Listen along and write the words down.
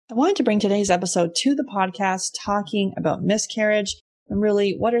I wanted to bring today's episode to the podcast talking about miscarriage and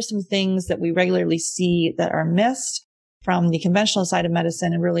really what are some things that we regularly see that are missed from the conventional side of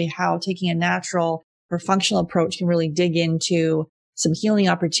medicine, and really how taking a natural or functional approach can really dig into some healing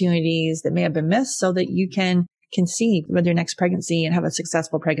opportunities that may have been missed so that you can conceive with your next pregnancy and have a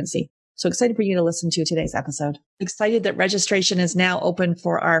successful pregnancy. So excited for you to listen to today's episode. Excited that registration is now open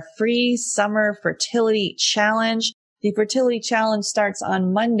for our free summer fertility challenge. The fertility challenge starts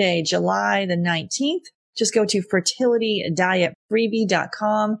on Monday, July the 19th. Just go to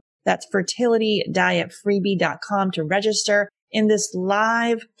fertilitydietfreebie.com. That's fertilitydietfreebie.com to register. In this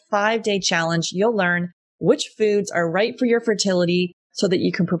live 5-day challenge, you'll learn which foods are right for your fertility so that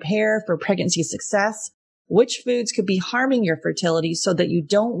you can prepare for pregnancy success, which foods could be harming your fertility so that you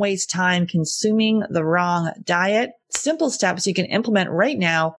don't waste time consuming the wrong diet, simple steps you can implement right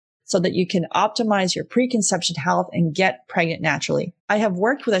now so that you can optimize your preconception health and get pregnant naturally. I have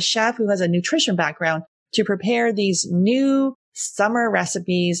worked with a chef who has a nutrition background to prepare these new summer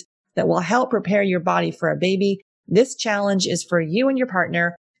recipes that will help prepare your body for a baby. This challenge is for you and your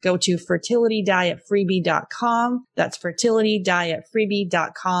partner. Go to fertilitydietfreebie.com. That's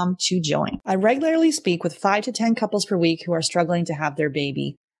fertilitydietfreebie.com to join. I regularly speak with 5 to 10 couples per week who are struggling to have their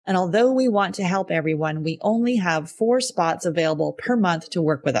baby. And although we want to help everyone, we only have 4 spots available per month to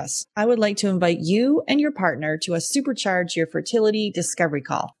work with us. I would like to invite you and your partner to a Supercharge Your Fertility Discovery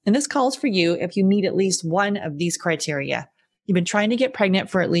Call. And this call is for you if you meet at least one of these criteria. You've been trying to get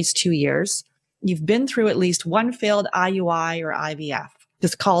pregnant for at least 2 years. You've been through at least one failed IUI or IVF.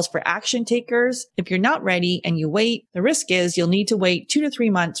 This calls for action takers. If you're not ready and you wait, the risk is you'll need to wait 2 to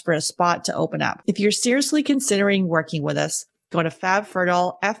 3 months for a spot to open up. If you're seriously considering working with us, go to Fab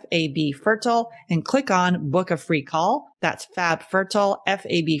Fertile, F-A-B Fertile, and click on Book a Free Call. That's Fab Fertile,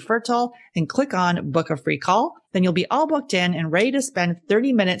 F-A-B Fertile, and click on Book a Free Call. Then you'll be all booked in and ready to spend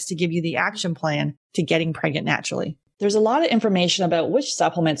 30 minutes to give you the action plan to getting pregnant naturally. There's a lot of information about which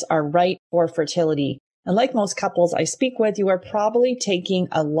supplements are right for fertility. And like most couples I speak with, you are probably taking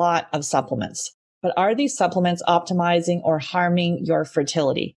a lot of supplements. But are these supplements optimizing or harming your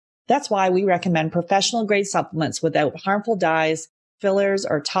fertility? That's why we recommend professional grade supplements without harmful dyes, fillers,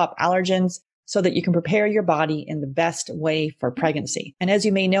 or top allergens so that you can prepare your body in the best way for pregnancy. And as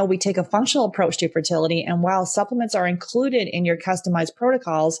you may know, we take a functional approach to fertility. And while supplements are included in your customized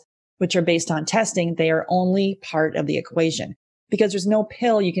protocols, which are based on testing, they are only part of the equation because there's no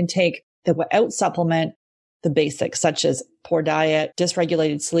pill you can take that will out-supplement the basics, such as poor diet,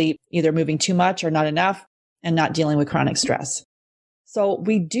 dysregulated sleep, either moving too much or not enough, and not dealing with chronic stress. So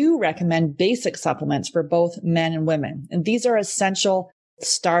we do recommend basic supplements for both men and women. And these are essential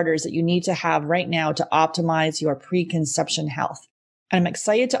starters that you need to have right now to optimize your preconception health. And I'm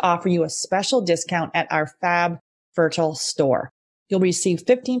excited to offer you a special discount at our Fab Fertile store. You'll receive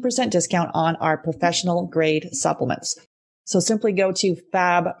 15% discount on our professional grade supplements. So simply go to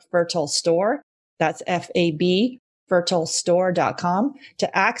Fab Fertile Store. That's F-A-B fertilestore.com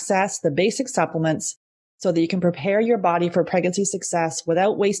to access the basic supplements so that you can prepare your body for pregnancy success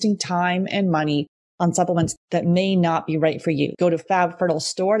without wasting time and money on supplements that may not be right for you. Go to Fab Fertile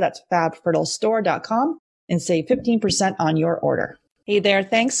Store. That's fabfertilestore.com and save 15% on your order. Hey there.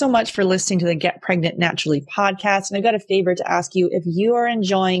 Thanks so much for listening to the Get Pregnant Naturally podcast. And I've got a favor to ask you. If you are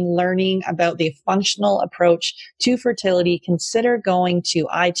enjoying learning about the functional approach to fertility, consider going to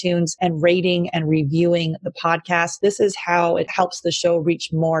iTunes and rating and reviewing the podcast. This is how it helps the show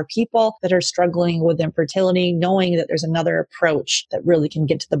reach more people that are struggling with infertility, knowing that there's another approach that really can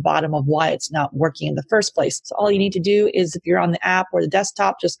get to the bottom of why it's not working in the first place. So all you need to do is, if you're on the app or the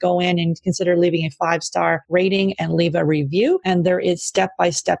desktop, just go in and consider leaving a 5-star rating and leave a review. And there is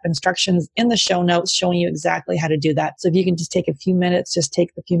step-by-step instructions in the show notes showing you exactly how to do that. So if you can just take a few minutes, just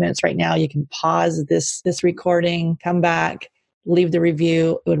take the few minutes right now. You can pause this recording, come back, leave the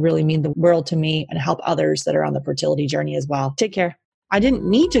review. It would really mean the world to me and help others that are on the fertility journey as well. Take care. I didn't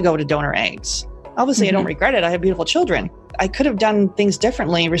need to go to donor eggs. Obviously, I don't regret it. I have beautiful children. I could have done things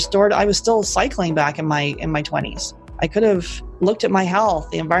differently, restored. I was still cycling back in my 20s. I could have looked at my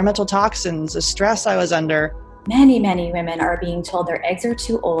health, the environmental toxins, the stress I was under. Many women are being told their eggs are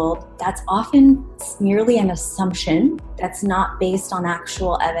too old. That's often merely an assumption that's not based on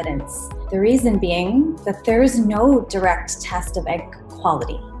actual evidence. The reason being that there is no direct test of egg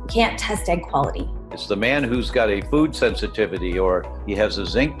quality. You can't test egg quality. It's the man who's got a food sensitivity or he has a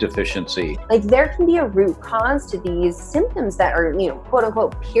zinc deficiency. Like, there can be a root cause to these symptoms that are, quote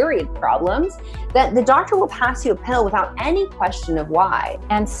unquote, period problems, that the doctor will pass you a pill without any question of why.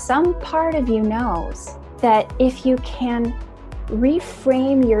 And some part of you knows that if you can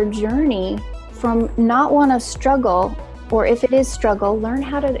reframe your journey from not want to struggle Or if it is struggle, learn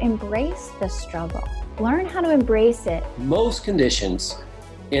how to embrace the struggle. Learn how to embrace it. Most conditions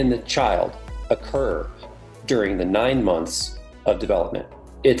in the child occur during the 9 months of development.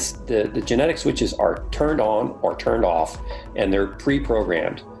 It's the genetic switches are turned on or turned off, and they're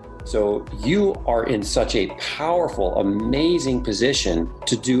pre-programmed. So you are in such a powerful, amazing position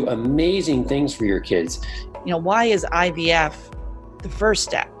to do amazing things for your kids. Why is IVF the first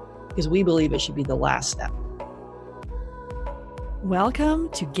step? Because we believe it should be the last step. Welcome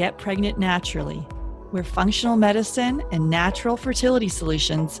to Get Pregnant Naturally, where functional medicine and natural fertility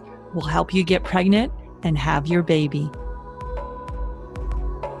solutions will help you get pregnant and have your baby.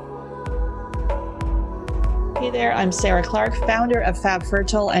 Hey there, I'm Sarah Clark, founder of Fab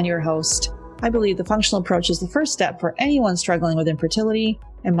Fertile and your host. I believe the functional approach is the first step for anyone struggling with infertility,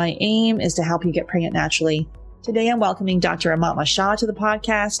 and my aim is to help you get pregnant naturally. Today, I'm welcoming Dr. Aumatma Shah to the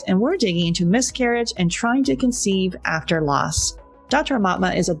podcast, and we're digging into miscarriage and trying to conceive after loss. Dr.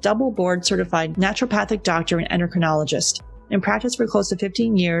 Aumatma is a double board certified naturopathic doctor and endocrinologist. In practice for close to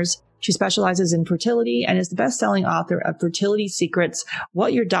 15 years, she specializes in fertility and is the best-selling author of Fertility Secrets,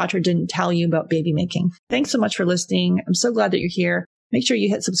 What Your Doctor Didn't Tell You About Baby Making. Thanks so much for listening. I'm so glad that you're here. Make sure you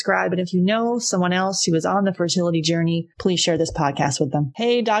hit subscribe. And if you know someone else who is on the fertility journey, please share this podcast with them.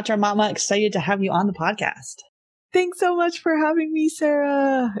 Hey, Dr. Aumatma, excited to have you on the podcast. Thanks so much for having me,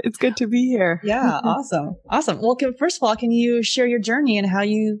 Sarah. It's good to be here. Yeah, awesome. Awesome. Well, first of all, can you share your journey and how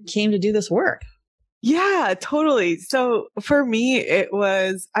you came to do this work? Yeah, totally. So for me, I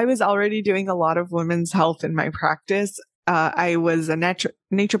was already doing a lot of women's health in my practice. I was a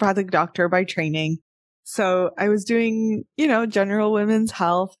naturopathic doctor by training. So I was doing, general women's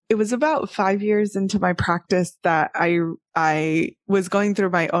health. It was about 5 years into my practice that I was going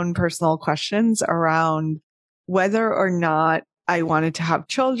through my own personal questions around whether or not I wanted to have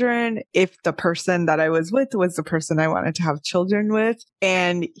children, if the person that I was with was the person I wanted to have children with.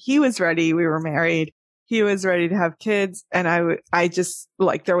 And he was ready. We were married. He was ready to have kids. And I just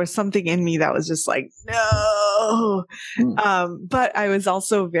there was something in me that was just like, no. But I was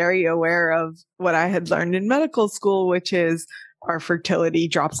also very aware of what I had learned in medical school, which is our fertility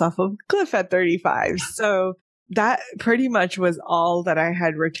drops off of a cliff at 35. So that pretty much was all that I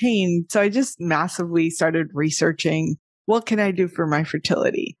had retained. So I just massively started researching, what can I do for my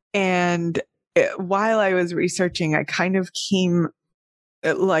fertility? And while I was researching, I kind of came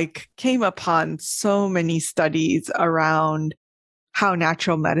upon so many studies around how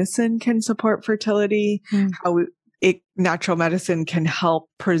natural medicine can support fertility, how natural medicine can help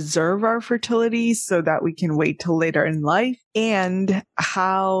preserve our fertility so that we can wait till later in life, and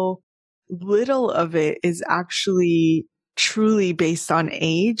how little of it is actually truly based on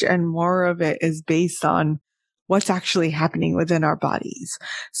age, and more of it is based on what's actually happening within our bodies.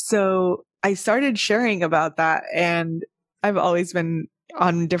 So I started sharing about that, and I've always been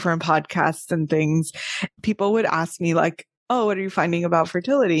on different podcasts and things. People would ask me oh, what are you finding about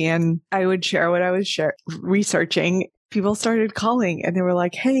fertility? And I would share what I was researching. People started calling and they were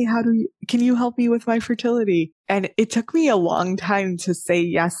like, hey, can you help me with my fertility? And it took me a long time to say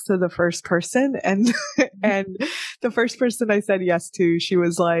yes to the first person. And, and the first person I said yes to, she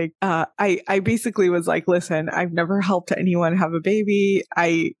was like, I basically was like, listen, I've never helped anyone have a baby.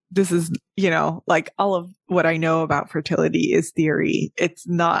 This is, all of what I know about fertility is theory. It's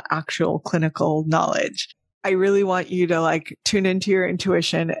not actual clinical knowledge. I really want you to tune into your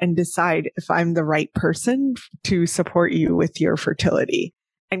intuition and decide if I'm the right person to support you with your fertility.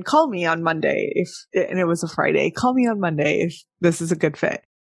 And call me on Monday and it was a Friday, call me on Monday if this is a good fit.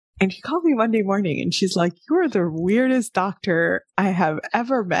 And she called me Monday morning and she's like, you're the weirdest doctor I have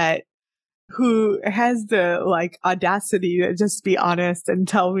ever met, who has the audacity to just be honest and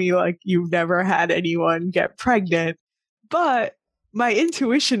tell me you've never had anyone get pregnant. But my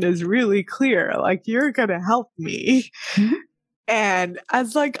intuition is really clear. You're going to help me. Mm-hmm. And I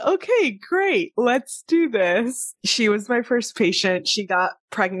was like, okay, great. Let's do this. She was my first patient. She got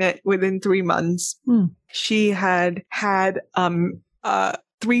pregnant within 3 months. She had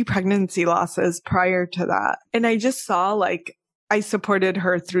 3 pregnancy losses prior to that. And I just saw I supported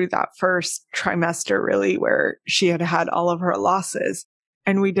her through that first trimester, really, where she had had all of her losses.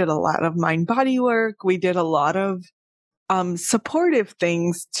 And we did a lot of mind body work. We did a lot of supportive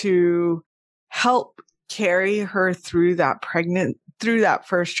things to help carry her through that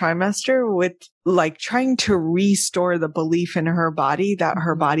first trimester, with trying to restore the belief in her body that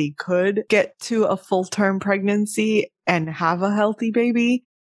her body could get to a full-term pregnancy and have a healthy baby,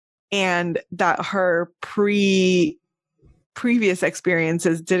 and that her previous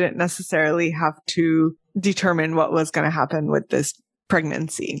experiences didn't necessarily have to determine what was going to happen with this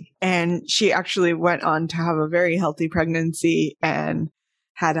pregnancy. And she actually went on to have a very healthy pregnancy and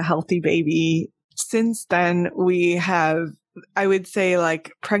had a healthy baby. Since then, we have, I would say,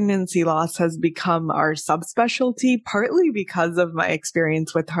 like, pregnancy loss has become our subspecialty, partly because of my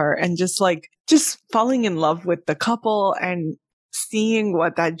experience with her and just falling in love with the couple and seeing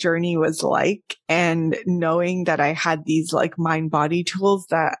what that journey was like, and knowing that I had these like mind body tools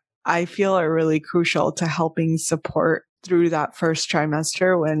that I feel are really crucial to helping support through that first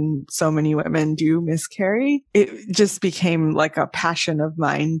trimester when so many women do miscarry. It just became like a passion of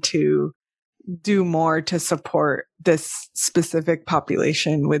mine to do more to support this specific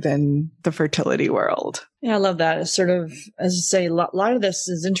population within the fertility world. Yeah, I love that. It's sort of, as I say, a lot of this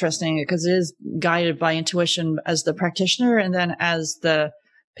is interesting because it is guided by intuition as the practitioner and then as the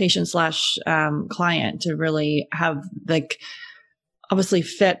patient slash client to really have like obviously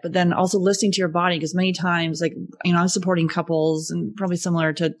fit, but then also listening to your body. Because many times, like, you know, I'm supporting couples and probably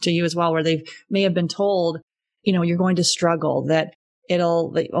similar to you as well, where they may have been told, you know, you're going to struggle, that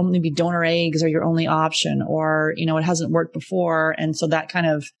it'll like, only be donor eggs are your only option, or, you know, it hasn't worked before. And so that kind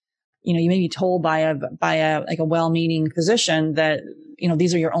of, you know, you may be told by a like a well-meaning physician that, you know,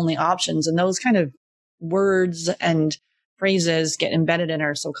 these are your only options. And those kind of words and phrases get embedded in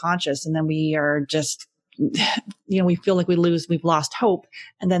our subconscious. And then we are just, you know, we feel like we've lost hope.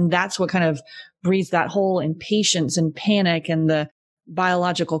 And then that's what kind of breeds that whole impatience and panic and the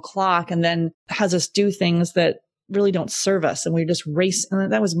biological clock, and then has us do things that really don't serve us. And we just race.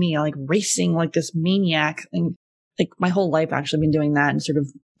 And that was me, like racing like this maniac. And like my whole life actually been doing that, and sort of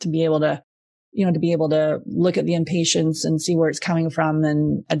to be able to, you know, to be able to look at the impatience and see where it's coming from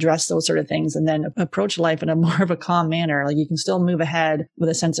and address those sort of things, and then approach life in a more of a calm manner. Like you can still move ahead with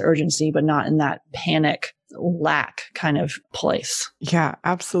a sense of urgency, but not in that panic, lack kind of place. Yeah,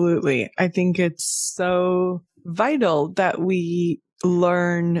 absolutely. I think it's so vital that we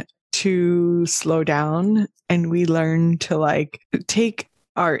learn to slow down and we learn to like take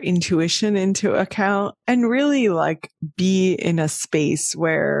our intuition into account and really like be in a space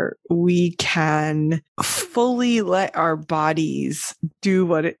where we can fully let our bodies do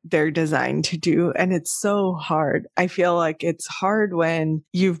what they're designed to do. And it's so hard. I feel like it's hard when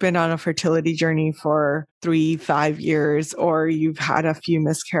you've been on a fertility journey for 3-5 years, or you've had a few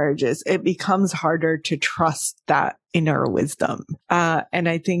miscarriages. It becomes harder to trust that inner wisdom. And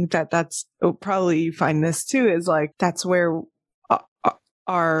I think that that's probably you find this too, is like, that's where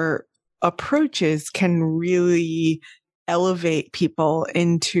our approaches can really elevate people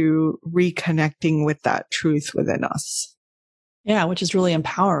into reconnecting with that truth within us. Yeah, which is really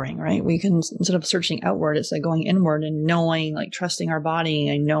empowering, right? We can, instead of searching outward, it's like going inward and knowing, like trusting our body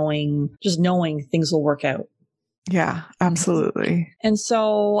and knowing things will work out. Yeah, absolutely. And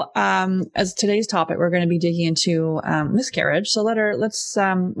so, as today's topic, we're going to be digging into miscarriage. So what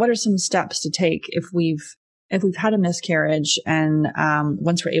are some steps to take if we've had a miscarriage, and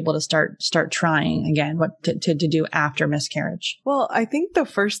once we're able to start trying again, what to do after miscarriage? Well, I think the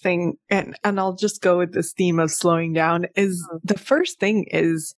first thing, and I'll just go with this theme of slowing down, is the first thing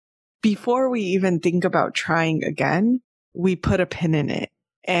is before we even think about trying again, we put a pin in it.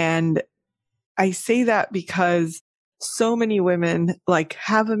 And I say that because so many women like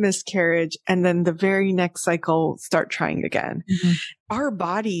have a miscarriage and then the very next cycle start trying again. Mm-hmm. Our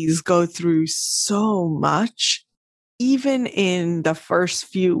bodies go through so much, even in the first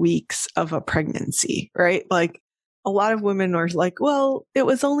few weeks of a pregnancy, right? Like a lot of women are like, well, it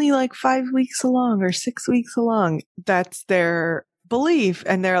was only like 5 weeks along or 6 weeks along. That's their belief.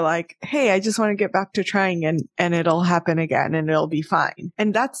 And they're like, hey, I just want to get back to trying and it'll happen again and it'll be fine.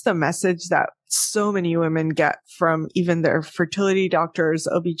 And that's the message that so many women get from even their fertility doctors,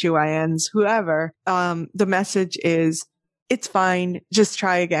 OBGYNs, whoever. The message is, it's fine. Just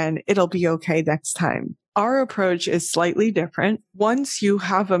try again. It'll be okay next time. Our approach is slightly different. Once you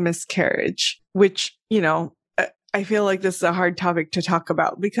have a miscarriage, which, you know, I feel like this is a hard topic to talk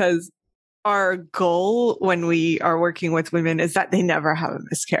about because our goal when we are working with women is that they never have a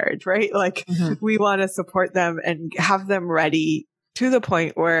miscarriage, right? Like we want to support them and have them ready to the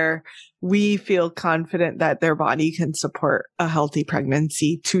point where we feel confident that their body can support a healthy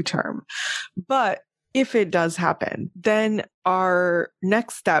pregnancy to term. But if it does happen, then our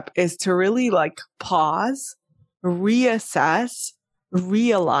next step is to really like pause, reassess,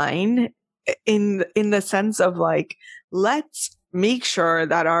 realign in the sense of like, let's make sure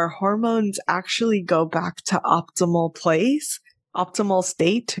that our hormones actually go back to optimal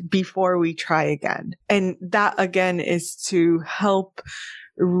state before we try again. And that again is to help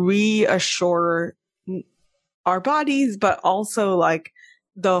reassure our bodies, but also like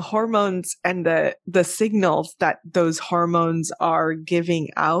the hormones and the signals that those hormones are giving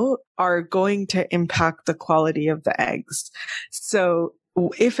out are going to impact the quality of the eggs. So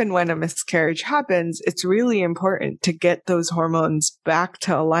if and when a miscarriage happens, it's really important to get those hormones back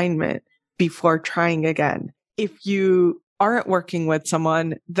to alignment before trying again. If you aren't working with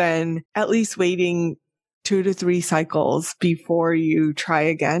someone, then at least waiting 2 to 3 cycles before you try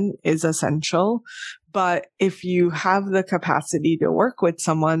again is essential. But if you have the capacity to work with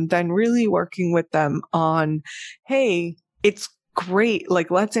someone, then really working with them on, hey, it's great.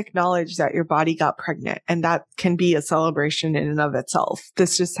 Like, let's acknowledge that your body got pregnant, and that can be a celebration in and of itself.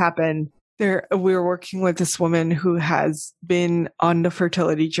 This just happened. We were working with this woman who has been on the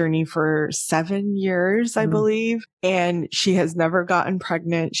fertility journey for 7 years, I believe, and she has never gotten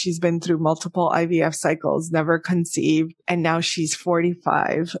pregnant. She's been through multiple IVF cycles, never conceived, and now she's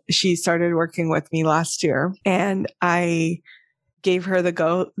 45. She started working with me last year, and I gave her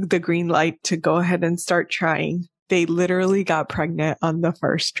the green light to go ahead and start trying. They literally got pregnant on the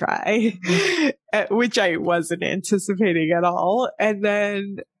first try, which I wasn't anticipating at all. And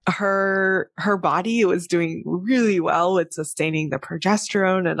then her body was doing really well with sustaining the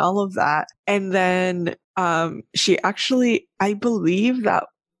progesterone and all of that. And then she actually, I believe that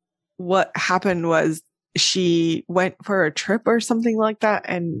what happened was she went for a trip or something like that,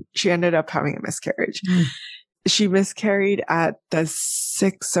 and she ended up having a miscarriage. She miscarried at the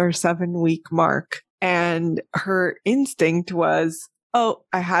 6 or 7 week mark. And her instinct was, oh,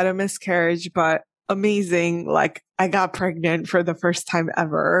 I had a miscarriage, but amazing. Like, I got pregnant for the first time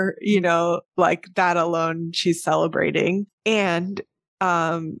ever, like that alone, she's celebrating. And,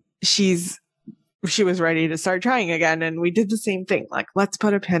 she was ready to start trying again. And we did the same thing. Like, let's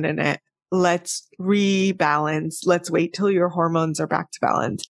put a pin in it. Let's rebalance. Let's wait till your hormones are back to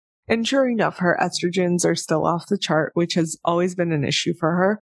balance. And sure enough, her estrogens are still off the chart, which has always been an issue for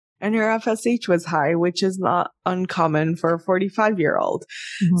her. And her FSH was high, which is not uncommon for a 45-year-old.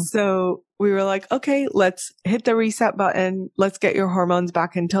 So we were like, okay, let's hit the reset button. Let's get your hormones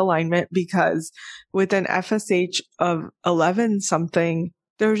back into alignment, because with an FSH of 11 something,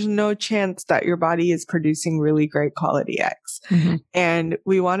 there's no chance that your body is producing really great quality eggs. And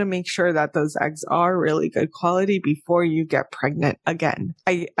we want to make sure that those eggs are really good quality before you get pregnant again.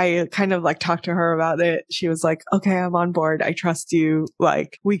 I kind of like talked to her about it. She was like, okay, I'm on board. I trust you.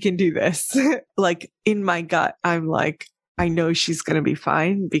 Like, we can do this. Like, in my gut, I'm like, I know she's going to be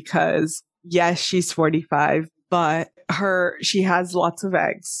fine, because yes, she's 45, but she has lots of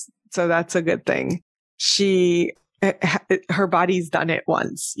eggs. So that's a good thing. Her body's done it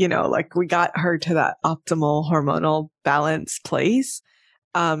once, like we got her to that optimal hormonal balance place.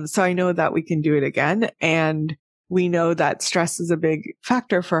 So I know that we can do it again. And we know that stress is a big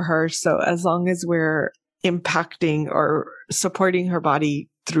factor for her. So as long as we're impacting or supporting her body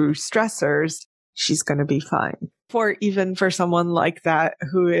through stressors, she's going to be fine. Even for someone like that,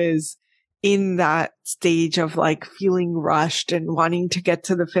 who is in that stage of like feeling rushed and wanting to get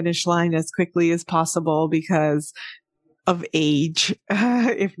to the finish line as quickly as possible because of age,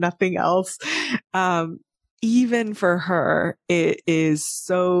 if nothing else. Even for her, it is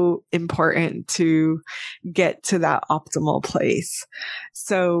so important to get to that optimal place.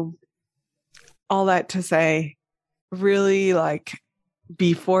 So all that to say, really, like,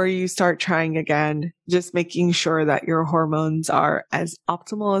 before you start trying again, just making sure that your hormones are as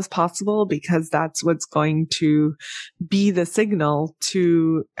optimal as possible, because that's what's going to be the signal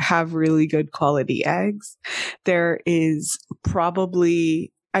to have really good quality eggs. There is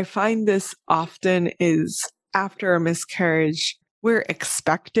probably, I find this often is after a miscarriage, we're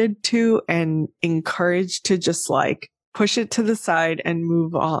expected to and encouraged to just like push it to the side and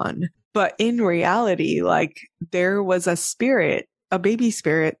move on. But in reality, like, there was a baby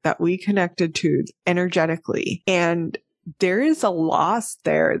spirit that we connected to energetically. And there is a loss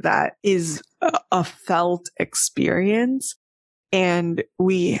there that is a felt experience. And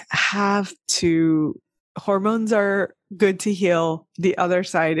hormones are good to heal. The other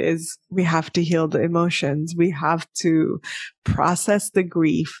side is we have to heal the emotions. We have to process the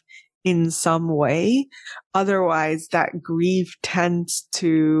grief in some way. Otherwise, that grief tends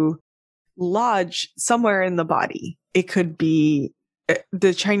to lodge somewhere in the body. It could be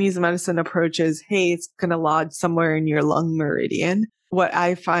the Chinese medicine approach is, hey, it's going to lodge somewhere in your lung meridian. What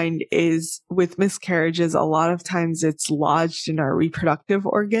I find is with miscarriages, a lot of times it's lodged in our reproductive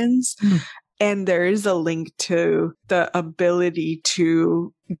organs. And there is a link to the ability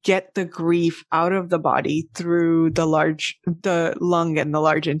to get the grief out of the body through the lung and the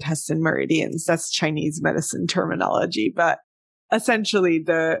large intestine meridians. That's Chinese medicine terminology. But essentially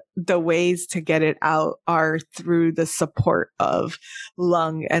the ways to get it out are through the support of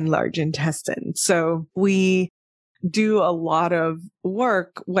lung and large intestine. So we do a lot of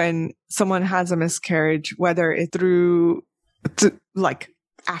work when someone has a miscarriage, whether it's through like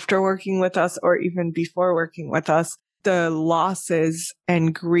after working with us or even before working with us. The losses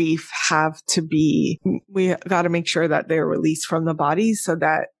and grief we got to make sure that they're released from the body so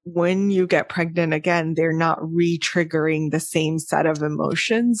that when you get pregnant again, they're not re-triggering the same set of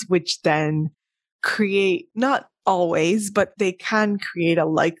emotions, which then create, not always, but they can create a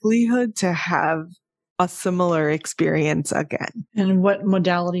likelihood to have a similar experience again. And what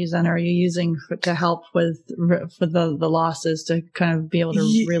modalities then are you using to help with for the losses to kind of be able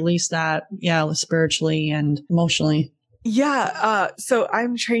to release that, spiritually and emotionally? So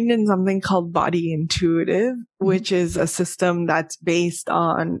I'm trained in something called Body Intuitive, which is a system that's based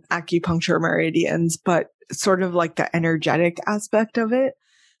on acupuncture meridians, but sort of like the energetic aspect of it.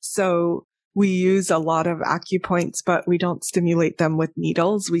 So we use a lot of acupoints, but we don't stimulate them with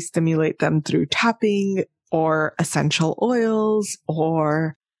needles. We stimulate them through tapping or essential oils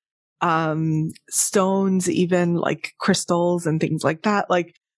or stones, even like crystals and things like that.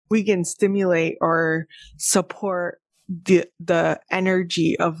 Like we can stimulate or support the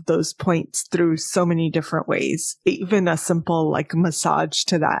energy of those points through so many different ways. Even a simple like massage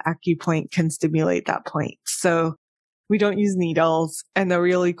to that acupoint can stimulate that point. So we don't use needles. And the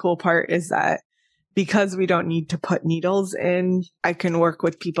really cool part is that because we don't need to put needles in, I can work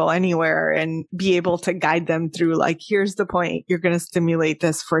with people anywhere and be able to guide them through like, here's the point. You're going to stimulate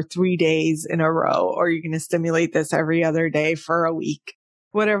this for 3 days in a row, or you're going to stimulate this every other day for a week.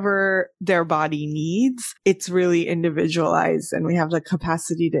 Whatever their body needs, it's really individualized, and we have the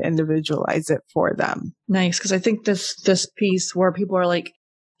capacity to individualize it for them. Nice. Because I think this piece where people are like,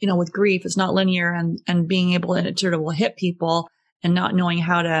 with grief, it's not linear, and being able to sort of will hit people and not knowing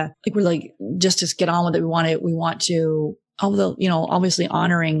how to, like, we're like, just get on with it. We want to, although, obviously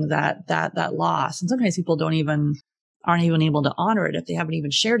honoring that loss. And sometimes people aren't even able to honor it if they haven't even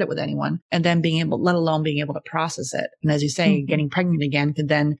shared it with anyone, and then let alone being able to process it. And as you say, getting pregnant again could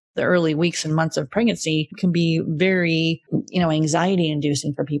then, the early weeks and months of pregnancy can be very, anxiety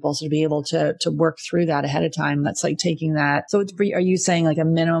inducing for people. So to be able to work through that ahead of time, that's like taking that. So are you saying like a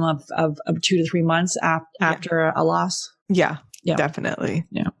minimum of 2 to 3 months after a loss? Yeah. Definitely.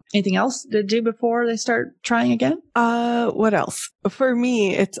 Yeah. Anything else to do before they start trying again? What else? For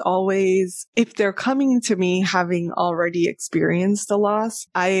me, it's always, if they're coming to me having already experienced a loss,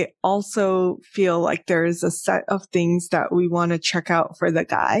 I also feel like there is a set of things that we want to check out for the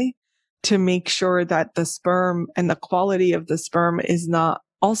guy to make sure that the sperm and the quality of the sperm is not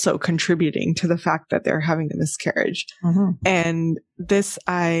also contributing to the fact that they're having a miscarriage. And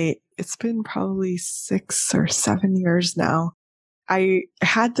it's been probably 6 or 7 years now. I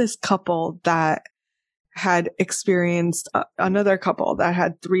had this couple that had experienced another couple that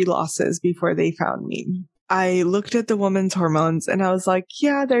had 3 losses before they found me. I looked at the woman's hormones and I was like,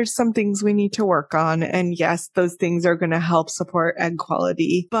 yeah, there's some things we need to work on. And yes, those things are going to help support egg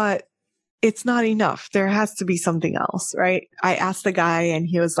quality, but it's not enough. There has to be something else, right? I asked the guy and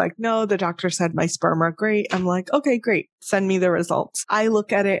he was like, no, the doctor said my sperm are great. I'm like, okay, great. Send me the results. I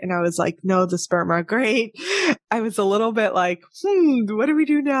look at it and I was like, no, the sperm are great. I was a little bit like, what do we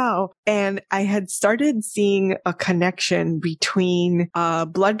do now? And I had started seeing a connection between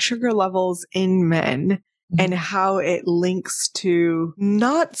blood sugar levels in men and how it links to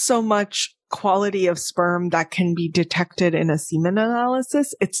not so much quality of sperm that can be detected in a semen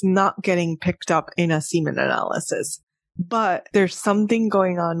analysis. It's not getting picked up in a semen analysis. But there's something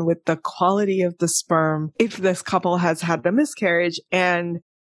going on with the quality of the sperm if this couple has had the miscarriage. And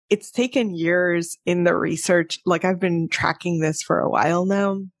it's taken years in the research. Like I've been tracking this for a while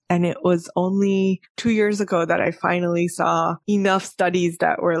now. And it was only 2 years ago that I finally saw enough studies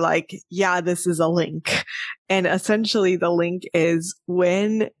that were like, yeah, this is a link. And essentially the link is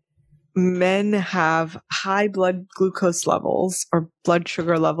when men have high blood glucose levels or blood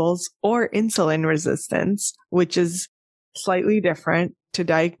sugar levels or insulin resistance, which is slightly different to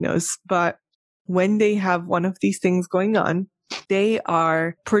diagnose. But when they have one of these things going on, they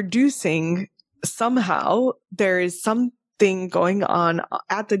are producing somehow, there is something going on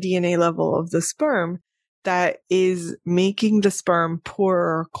at the DNA level of the sperm that is making the sperm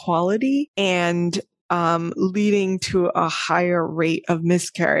poorer quality and leading to a higher rate of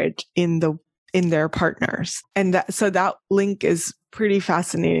miscarriage in their partners. And that link is pretty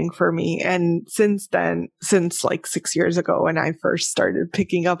fascinating for me. And since then, since like 6 years ago, when I first started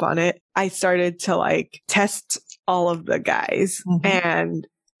picking up on it, I started to like test all of the guys. And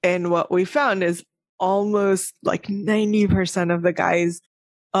what we found is almost like 90% of the guys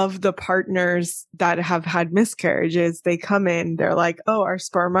of the partners that have had miscarriages, they come in, they're like, oh, our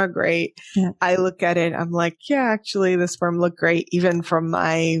sperm are great. Yeah. I look at it, I'm like, yeah, actually the sperm look great, even from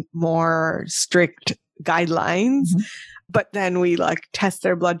my more strict guidelines. Mm-hmm. But then we like test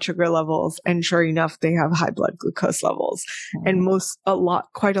their blood sugar levels, and sure enough, they have high blood glucose levels. Mm-hmm. And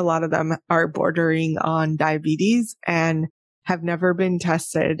quite a lot of them are bordering on diabetes and have never been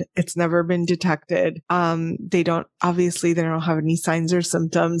tested. It's never been detected. They don't have any signs or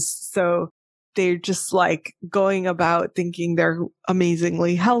symptoms. So they're just like going about thinking they're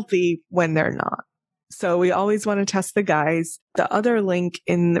amazingly healthy when they're not. So we always want to test the guys. The other link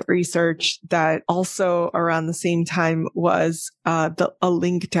in the research that also around the same time was a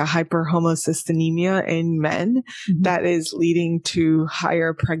link to hyperhomocystinemia in men that is leading to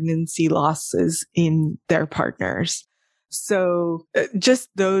higher pregnancy losses in their partners. So just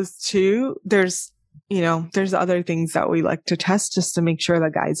those two, there's other things that we like to test just to make sure the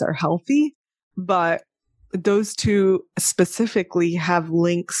guys are healthy. But those two specifically have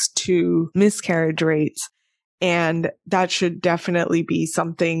links to miscarriage rates. And that should definitely be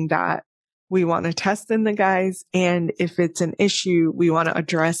something that we want to test in the guys. And if it's an issue, we want to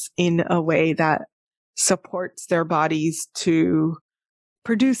address in a way that supports their bodies to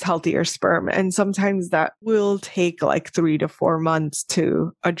produce healthier sperm. And sometimes that will take like 3 to 4 months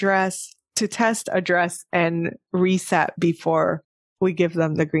to test, address, and reset before we give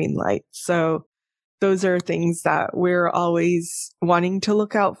them the green light. So those are things that we're always wanting to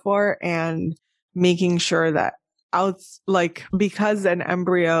look out for and making sure that because an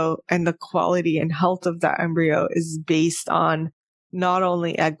embryo and the quality and health of that embryo is based on not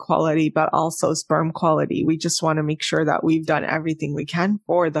only egg quality, but also sperm quality. We just want to make sure that we've done everything we can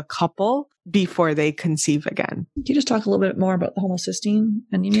for the couple before they conceive again. Can you just talk a little bit more about the homocysteine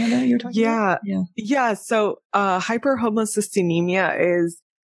anemia that you're talking about? Yeah. So hyperhomocystinemia is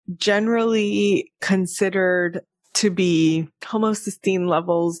generally considered to be homocysteine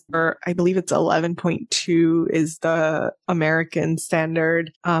levels, or I believe it's 11.2 is the American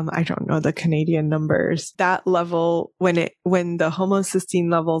standard. I don't know the Canadian numbers. That level, when the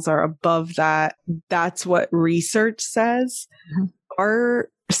homocysteine levels are above that, that's what research says. Mm-hmm. Our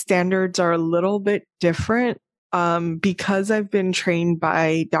standards are a little bit different. Because I've been trained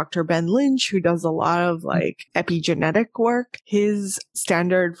by Dr. Ben Lynch, who does a lot of like epigenetic work, his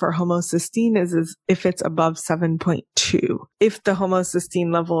standard for homocysteine is if it's above 7.2. If the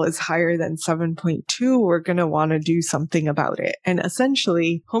homocysteine level is higher than 7.2, we're going to want to do something about it. And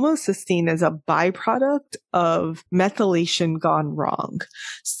essentially, homocysteine is a byproduct of methylation gone wrong.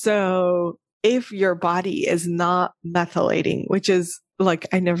 So if your body is not methylating, which is like,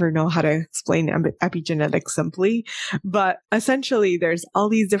 I never know how to explain epigenetics simply, but essentially there's all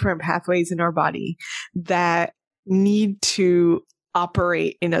these different pathways in our body that need to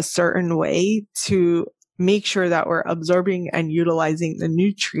operate in a certain way to make sure that we're absorbing and utilizing the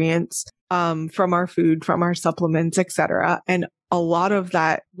nutrients from our food, from our supplements, etc. And a lot of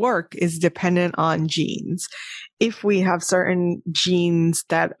that work is dependent on genes. If we have certain genes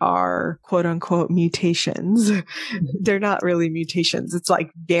that are quote unquote mutations, they're not really mutations. It's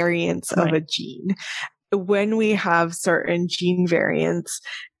like variants of a gene. When we have certain gene variants,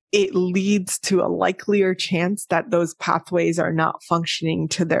 it leads to a likelier chance that those pathways are not functioning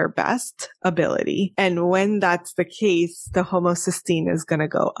to their best ability. And when that's the case, the homocysteine is going to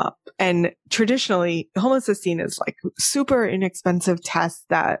go up. And traditionally, homocysteine is like super inexpensive test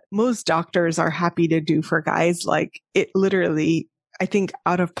that most doctors are happy to do for guys. Like it literally, I think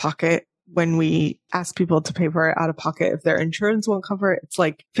out of pocket, when we ask people to pay for it out of pocket, if their insurance won't cover it, it's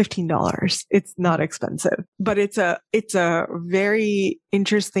like $15. It's not expensive, but it's a very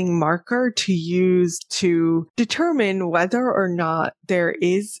interesting marker to use to determine whether or not there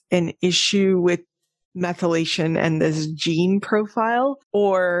is an issue with methylation and this gene profile,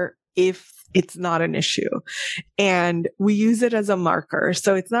 or if it's not an issue. And we use it as a marker.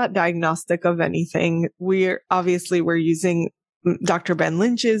 So it's not diagnostic of anything. We're using Dr. Ben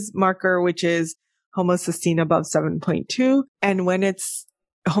Lynch's marker, which is homocysteine above 7.2. And when it's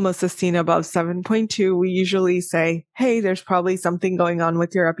homocysteine above 7.2, we usually say, hey, there's probably something going on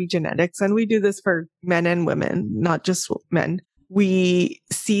with your epigenetics. And we do this for men and women, not just men. We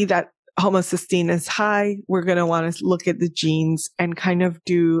see that homocysteine is high. We're going to want to look at the genes and kind of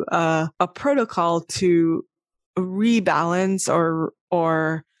do a protocol to rebalance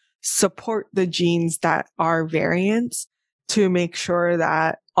or support the genes that are variants, to make sure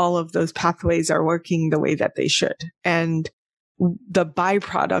that all of those pathways are working the way that they should. And the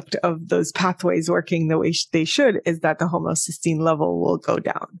byproduct of those pathways working the way they should is that the homocysteine level will go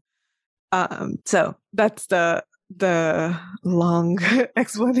down. So that's the long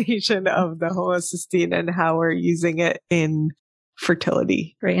explanation of the homocysteine and how we're using it in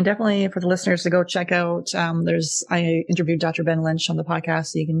fertility. Great. And definitely for the listeners to go check out, I interviewed Dr. Ben Lynch on the podcast,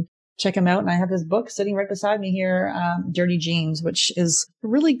 so you can check him out. And I have his book sitting right beside me here, Dirty Genes, which is a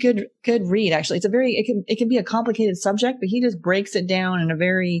really good read. Actually, it can be a complicated subject, but he just breaks it down in a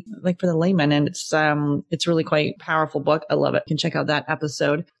very, like, for the layman. And it's really quite powerful book. I love it. You can check out that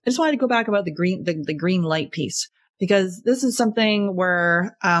episode. I just wanted to go back about the green light piece, because this is something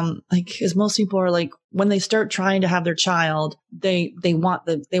where, as most people are like, when they start trying to have their child, they want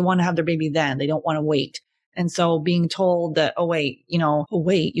to have their baby then. They don't want to wait. And so being told that,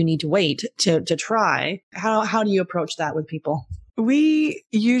 you need to wait to try. How do you approach that with people? We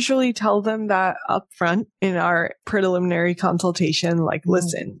usually tell them that up front in our preliminary consultation, like,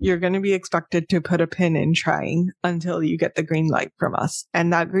 listen, you're going to be expected to put a pin in trying until you get the green light from us.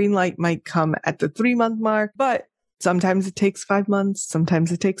 And that green light might come at the 3-month mark, but sometimes it takes 5 months.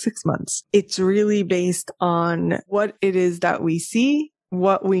 Sometimes it takes 6 months. It's really based on what it is that we see,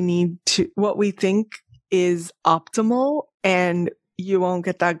 what we think is optimal, and you won't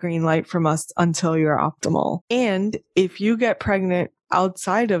get that green light from us until you're optimal. And if you get pregnant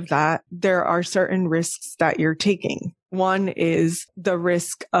outside of that, there are certain risks that you're taking. One is the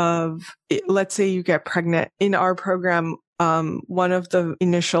risk of, let's say you get pregnant. In our program, one of the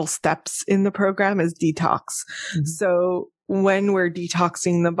initial steps in the program is detox. Mm-hmm. So when we're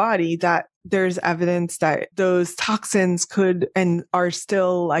detoxing the body, that there's evidence that those toxins could and are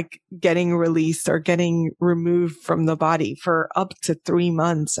still like getting released or getting removed from the body for up to 3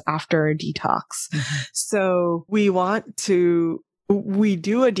 months after a detox. Mm-hmm. So we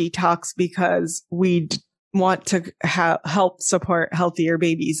do a detox because we want to help support healthier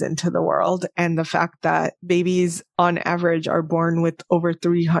babies into the world. And the fact that babies on average are born with over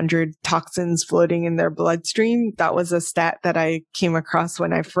 300 toxins floating in their bloodstream. That was a stat that I came across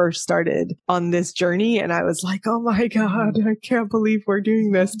when I first started on this journey. And I was like, oh my God, I can't believe we're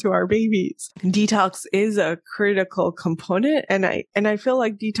doing this to our babies. Detox is a critical component. And I feel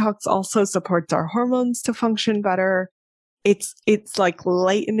like detox also supports our hormones to function better. It's like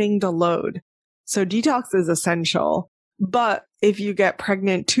lightening the load. So detox is essential, but if you get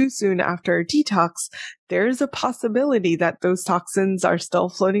pregnant too soon after a detox, there's a possibility that those toxins are still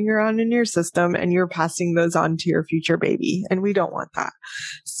floating around in your system and you're passing those on to your future baby. And we don't want that.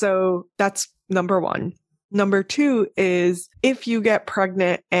 So that's number one. Number two is if you get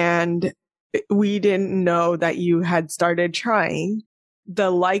pregnant and we didn't know that you had started trying,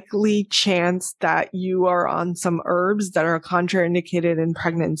 the likely chance that you are on some herbs that are contraindicated in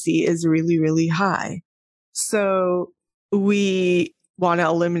pregnancy is really, really high. So we want to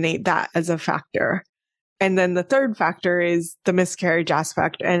eliminate that as a factor. And then the third factor is the miscarriage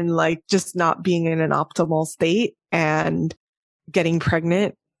aspect and like just not being in an optimal state, and getting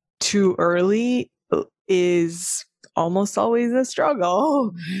pregnant too early is almost always a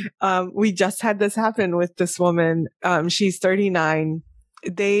struggle. We just had this happen with this woman. She's 39.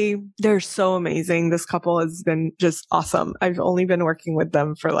 They're so amazing. This couple has been just awesome. I've only been working with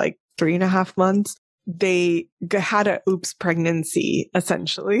them for like 3.5 months. They had a oops pregnancy,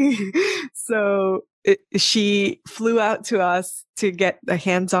 essentially. So she flew out to us to get the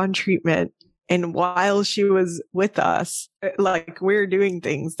hands-on treatment. And while she was with us, like, we're doing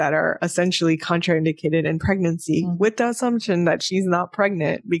things that are essentially contraindicated in pregnancy with the assumption that she's not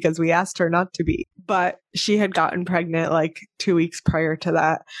pregnant because we asked her not to be. But she had gotten pregnant like 2 weeks prior to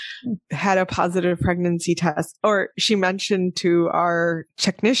that, had a positive pregnancy test, or she mentioned to our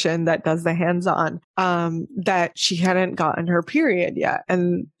technician that does the hands-on, that she hadn't gotten her period yet.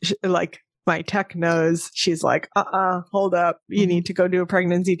 And my tech knows, she's like, hold up. You need to go do a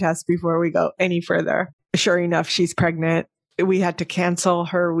pregnancy test before we go any further. Sure enough, she's pregnant. We had to cancel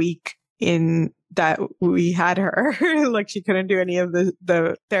her week in that we had her. Like, she couldn't do any of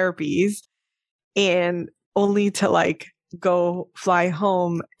the therapies, and only to go fly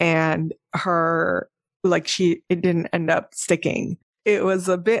home, and it didn't end up sticking. It was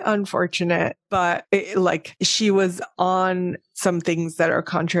a bit unfortunate, but she was on some things that are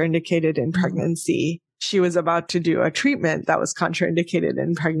contraindicated in pregnancy. She was about to do a treatment that was contraindicated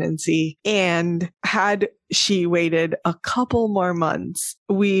in pregnancy. And had she waited a couple more months,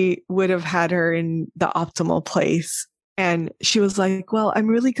 we would have had her in the optimal place. And she was like, well, I'm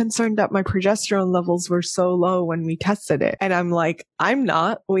really concerned that my progesterone levels were so low when we tested it. And I'm like, I'm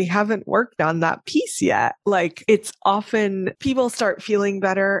not. We haven't worked on that piece yet. Like, it's often people start feeling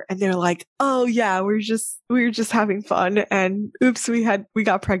better and they're like, oh yeah, we were just having fun. And oops, we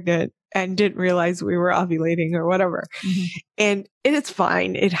got pregnant. and didn't realize we were ovulating or whatever. Mm-hmm. And it's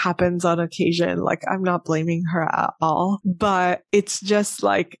fine. It happens on occasion. Like, I'm not blaming her at all, but it's just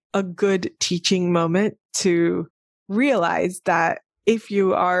like a good teaching moment to realize that if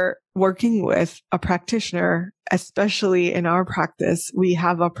you are working with a practitioner, especially in our practice, we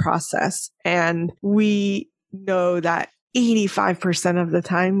have a process, and we know that 85% of the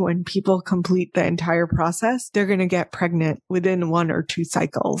time when people complete the entire process, they're going to get pregnant within 1 or 2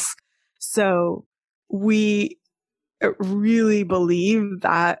 cycles. So we really believe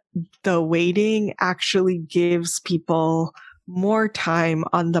that the waiting actually gives people more time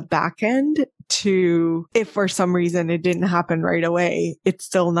on the back end to, if for some reason it didn't happen right away, it's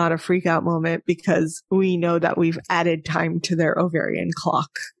still not a freak out moment because we know that we've added time to their ovarian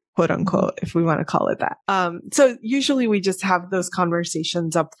clock, quote unquote, if we want to call it that. So usually we just have those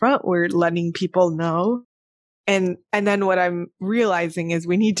conversations up front. We're letting people know. And then what I'm realizing is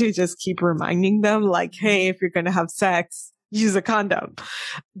we need to just keep reminding them, like, hey, if you're going to have sex, use a condom,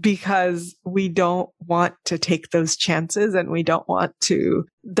 because we don't want to take those chances, and we don't want to.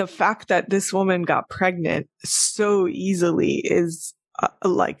 The fact that this woman got pregnant so easily is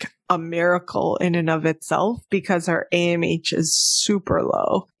like a miracle in and of itself, because her AMH is super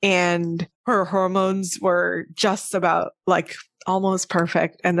low and her hormones were just about like almost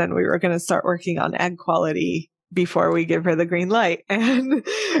perfect. And then we were going to start working on egg quality before we give her the green light. And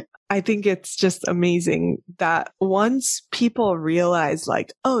I think it's just amazing that once people realize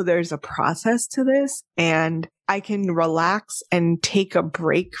like, oh, there's a process to this, and I can relax and take a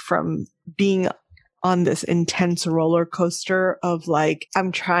break from being on this intense roller coaster of like,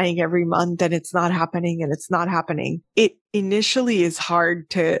 I'm trying every month and it's not happening and it's not happening. It initially is hard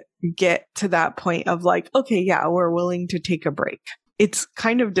to get to that point of like, okay, yeah, we're willing to take a break. It's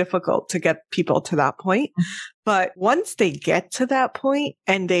kind of difficult to get people to that point. But once they get to that point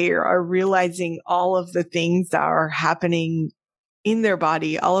and they are realizing all of the things that are happening in their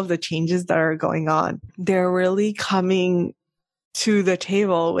body, all of the changes that are going on, they're really coming to the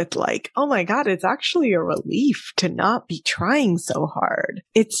table with like, oh my God, it's actually a relief to not be trying so hard.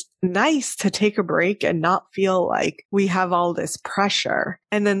 It's nice to take a break and not feel like we have all this pressure.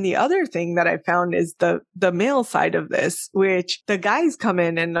 And then the other thing that I found is the male side of this, which the guys come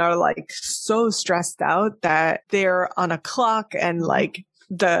in and are like so stressed out that they're on a clock and like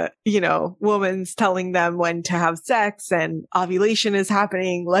the, woman's telling them when to have sex and ovulation is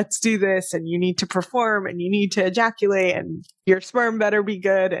happening. Let's do this. And you need to perform and you need to ejaculate and your sperm better be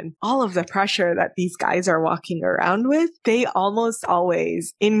good. And all of the pressure that these guys are walking around with, they almost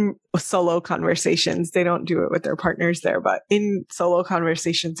always in solo conversations, they don't do it with their partners there, but in solo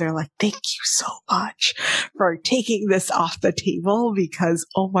conversations, they're like, thank you so much for taking this off the table because,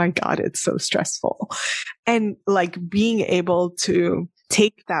 oh my God, it's so stressful. And like being able to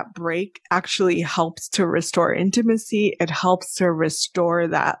take that break actually helps to restore intimacy. It helps to restore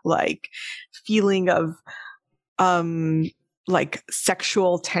that like feeling of like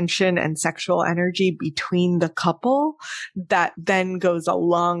sexual tension and sexual energy between the couple that then goes a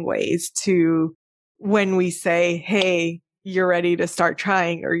long ways to when we say, hey, you're ready to start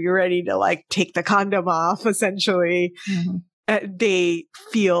trying, or you're ready to like take the condom off, essentially. Mm-hmm. They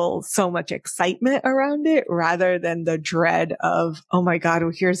feel so much excitement around it rather than the dread of, oh my God,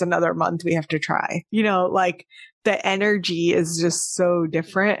 well, here's another month we have to try. Like the energy is just so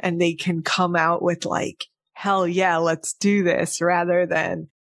different, and they can come out with like, hell yeah, let's do this, rather than,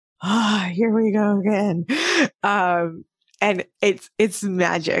 here we go again. And it's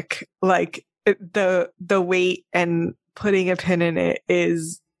magic. Like the weight and putting a pin in it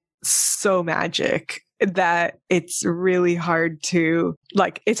is so magic that it's really hard to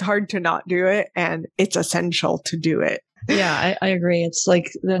it's hard to not do it, and it's essential to do it. Yeah, I agree. It's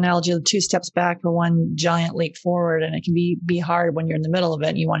like the analogy of 2 steps back for 1 giant leap forward. And it can be hard when you're in the middle of it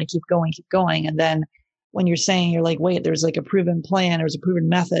and you want to keep going. And then when you're saying, you're like, wait, there's like a proven plan, there's a proven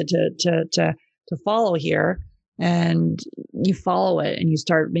method to follow here. And you follow it and you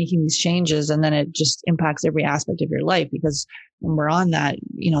start making these changes, and then it just impacts every aspect of your life, because when we're on that,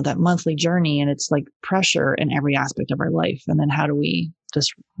 that monthly journey, and it's like pressure in every aspect of our life. And then how do we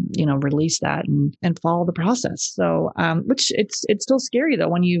just, release that and follow the process? So, which it's still scary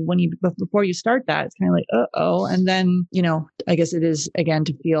though, before you start that, it's kind of like, uh-oh. And then, I guess it is again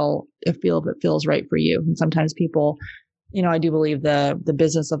to feel if it feels right for you. And sometimes people, I do believe the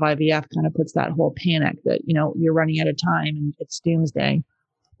business of IVF kind of puts that whole panic that, you're running out of time and it's doomsday,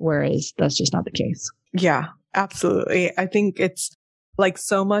 whereas that's just not the case. Yeah, absolutely. I think it's like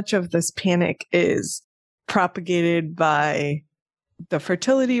so much of this panic is propagated by the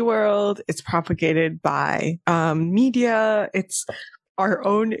fertility world. It's propagated by media. It's our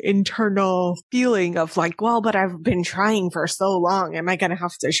own internal feeling of like, well, but I've been trying for so long. Am I going to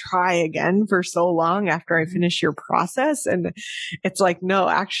have to try again for so long after I finish your process? And it's like, no,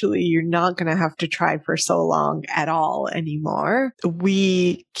 actually, you're not going to have to try for so long at all anymore.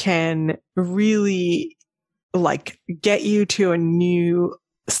 We can really like get you to a new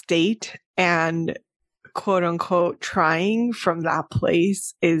state, and quote unquote trying from that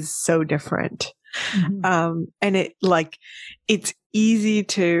place is so different. And it's easy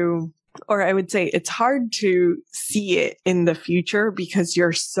to, or I would say it's hard to see it in the future because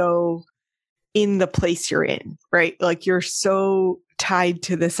you're so in the place you're in, right? Like you're so tied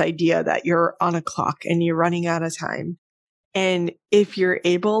to this idea that you're on a clock and you're running out of time. And if you're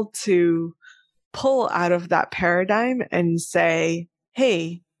able to pull out of that paradigm and say,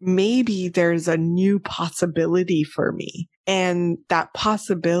 hey, maybe there's a new possibility for me. And that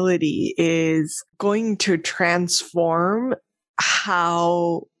possibility is going to transform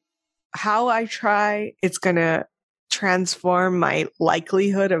how I try. It's going to transform my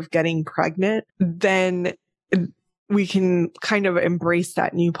likelihood of getting pregnant. Then we can kind of embrace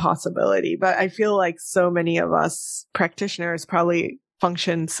that new possibility. But I feel like so many of us practitioners probably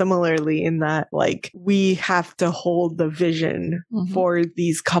function similarly in that, like, we have to hold the vision for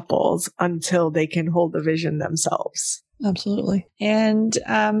these couples until they can hold the vision themselves. Absolutely. And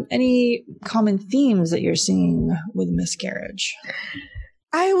any common themes that you're seeing with miscarriage?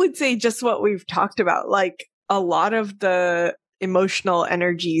 I would say just what we've talked about, like a lot of the emotional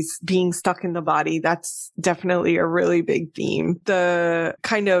energies being stuck in the body. That's definitely a really big theme. The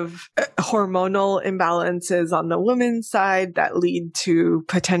kind of hormonal imbalances on the women's side that lead to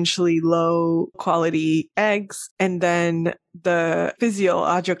potentially low quality eggs. And then the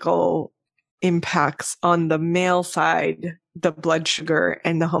physiological impacts on the male side, the blood sugar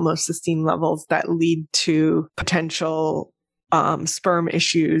and the homocysteine levels that lead to potential sperm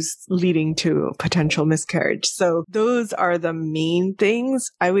issues leading to potential miscarriage. So those are the main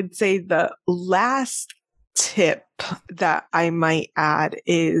things. I would say the last tip that I might add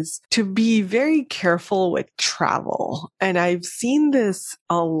is to be very careful with travel. And I've seen this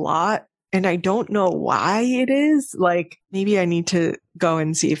a lot, and I don't know why it is. Like, maybe I need to go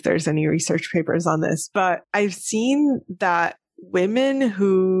and see if there's any research papers on this, but I've seen that women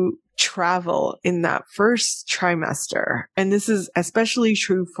who travel in that first trimester, and this is especially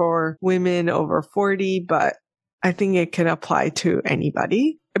true for women over 40, but I think it can apply to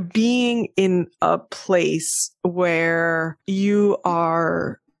anybody. Being in a place where you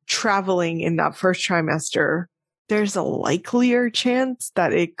are traveling in that first trimester, there's a likelier chance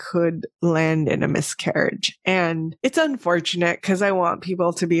that it could land in a miscarriage. And it's unfortunate because I want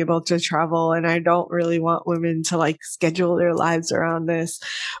people to be able to travel, and I don't really want women to like schedule their lives around this.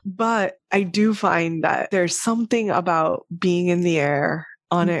 But I do find that there's something about being in the air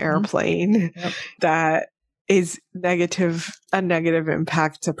on an airplane that is a negative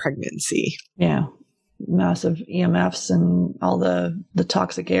impact to pregnancy. Yeah. Massive EMFs and all the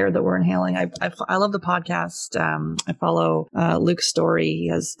toxic air that we're inhaling. I love the podcast. I follow Luke Story. He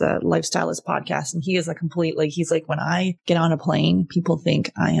has the Lifestylist podcast, and he is he's like, when I get on a plane, people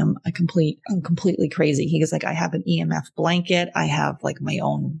think I'm completely crazy. He goes like, I have an EMF blanket. I have like my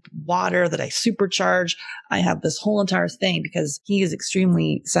own water that I supercharge. I have this whole entire thing because he is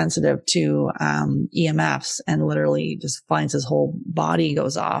extremely sensitive to EMFs, and literally just finds his whole body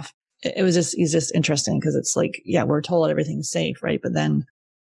goes off. It's just interesting because it's like, yeah, we're told everything's safe, right? But then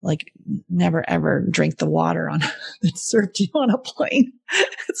like never ever drink the water that's served you on a plane.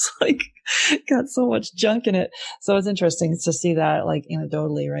 It's like got so much junk in it. So it's interesting to see that like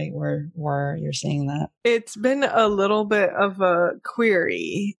anecdotally, right? Where you're seeing that. It's been a little bit of a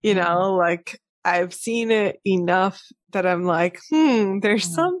query, like I've seen it enough that I'm like,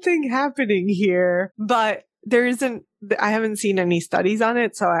 there's something happening here, but I haven't seen any studies on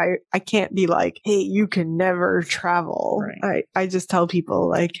it, so I can't be like, hey, you can never travel. Right. I just tell people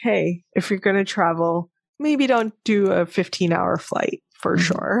like, hey, if you're going to travel, maybe don't do a 15-hour flight for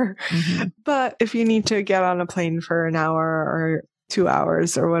sure. But if you need to get on a plane for an hour or 2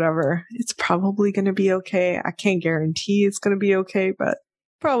 hours or whatever, it's probably going to be okay. I can't guarantee it's going to be okay, but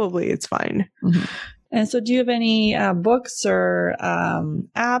probably it's fine. And so do you have any books or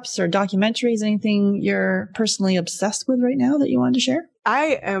apps or documentaries, anything you're personally obsessed with right now that you wanted to share?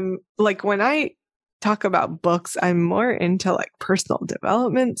 I am, like, when I talk about books, I'm more into like personal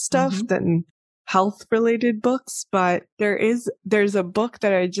development stuff than health related books. But there's a book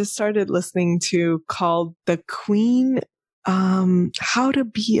that I just started listening to called The Queen, How to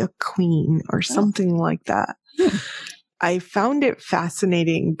Be a Queen or something like that. I found it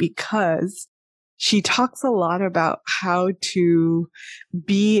fascinating because she talks a lot about how to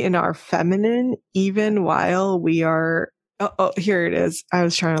be in our feminine even while we are, here it is. I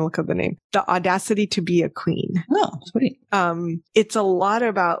was trying to look up the name. The Audacity to Be a Queen. Oh, sweet. It's a lot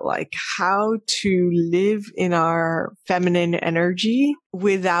about like how to live in our feminine energy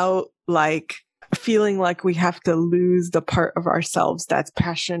without like feeling like we have to lose the part of ourselves that's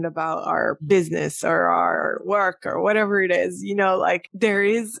passionate about our business or our work or whatever it is. You know, like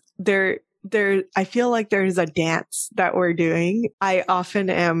I feel like there's a dance that we're doing. I often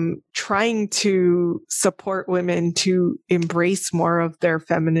am trying to support women to embrace more of their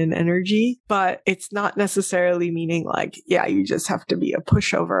feminine energy, but it's not necessarily meaning like, yeah, you just have to be a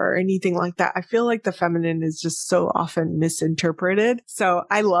pushover or anything like that. I feel like the feminine is just so often misinterpreted. So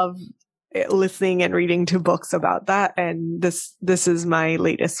I love listening and reading to books about that. And this is my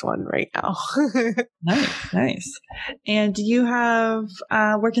latest one right now. Nice. And do you have,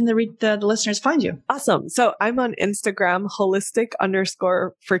 where can the listeners find you? Awesome. So I'm on Instagram,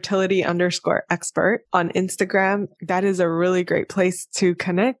 holistic_fertility_expert on Instagram. That is a really great place to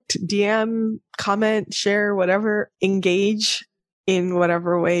connect, DM, comment, share, whatever, engage in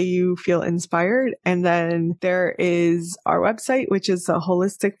whatever way you feel inspired. And then there is our website, which is the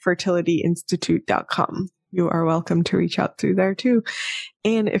holisticfertilityinstitute.com. You are welcome to reach out through there too.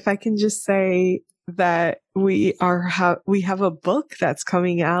 And if I can just say that we have a book that's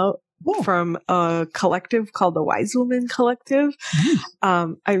coming out from a collective called the Wise Woman Collective.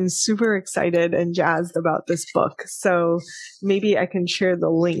 I'm super excited and jazzed about this book. So maybe I can share the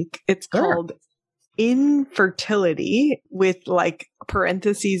link. It's called Infertility with like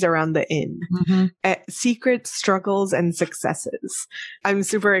parentheses around the in. Secrets, struggles, and successes. I'm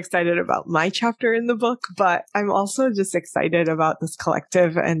super excited about my chapter in the book, but I'm also just excited about this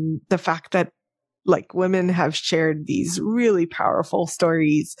collective and the fact that like women have shared these really powerful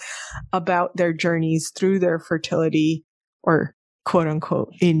stories about their journeys through their fertility or quote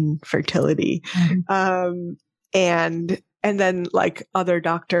unquote infertility. And then like other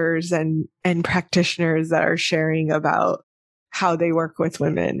doctors and practitioners that are sharing about how they work with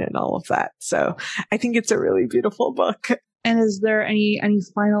women and all of that. So I think it's a really beautiful book. And is there any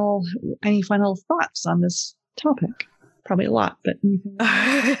final thoughts on this topic? Probably a lot, but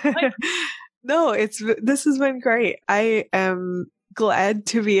no, this has been great. I am glad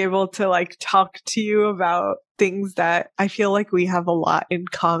to be able to like talk to you about things that I feel like we have a lot in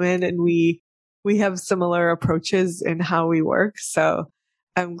common and we have similar approaches in how we work. So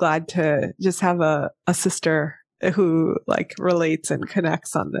I'm glad to just have a sister who like relates and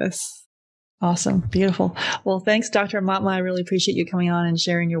connects on this. Awesome. Beautiful. Well, thanks, Dr. Aumatma. I really appreciate you coming on and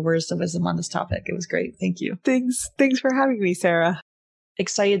sharing your words of wisdom on this topic. It was great. Thank you. Thanks for having me, Sarah.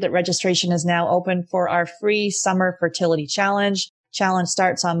 Excited that registration is now open for our free summer fertility challenge. Challenge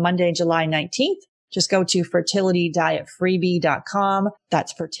starts on Monday, July 19th. Just go to fertilitydietfreebie.com.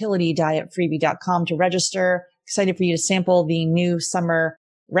 That's fertilitydietfreebie.com to register. Excited for you to sample the new summer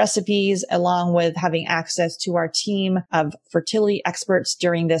recipes, along with having access to our team of fertility experts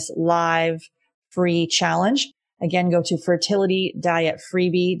during this live free challenge. Again, go to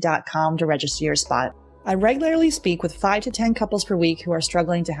fertilitydietfreebie.com to register your spot. I regularly speak with 5 to 10 couples per week who are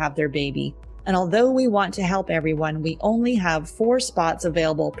struggling to have their baby. And although we want to help everyone, we only have 4 spots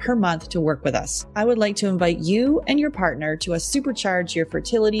available per month to work with us. I would like to invite you and your partner to a Supercharge Your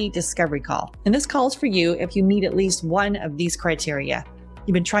Fertility Discovery Call. And this call is for you if you meet at least one of these criteria.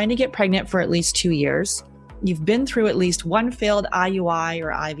 You've been trying to get pregnant for at least 2 years. You've been through at least one failed IUI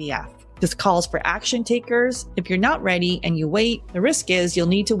or IVF. This calls for action takers. If you're not ready and you wait, the risk is you'll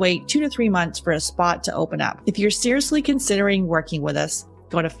need to wait 2 to 3 months for a spot to open up. If you're seriously considering working with us,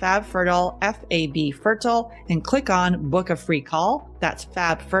 go to Fab Fertile, F-A-B Fertile, and click on Book a Free Call. That's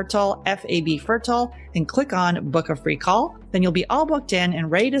Fab Fertile, F-A-B Fertile, and click on Book a Free Call. Then you'll be all booked in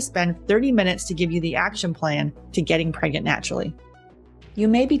and ready to spend 30 minutes to give you the action plan to getting pregnant naturally. You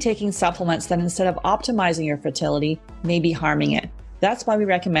may be taking supplements that instead of optimizing your fertility, may be harming it. That's why we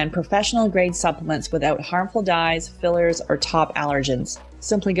recommend professional grade supplements without harmful dyes, fillers, or top allergens.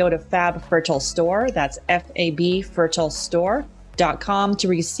 Simply go to Fab Fertile Store, that's F-A-B Fertile Store.com to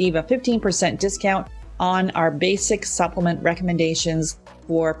receive a 15% discount on our basic supplement recommendations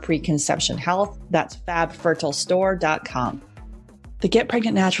for preconception health. That's fabfertilestore.com. The Get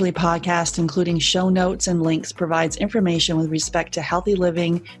Pregnant Naturally podcast, including show notes and links, provides information with respect to healthy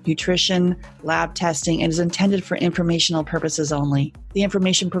living, nutrition, lab testing, and is intended for informational purposes only. The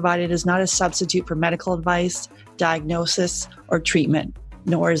information provided is not a substitute for medical advice, diagnosis, or treatment,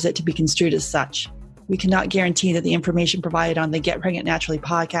 nor is it to be construed as such. We cannot guarantee that the information provided on the Get Pregnant Naturally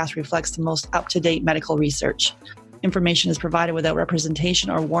podcast reflects the most up-to-date medical research. Information is provided without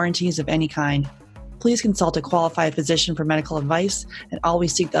representation or warranties of any kind. please consult a qualified physician for medical advice and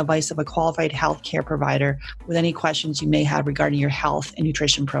always seek the advice of a qualified healthcare provider with any questions you may have regarding your health and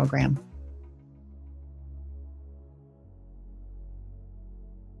nutrition program.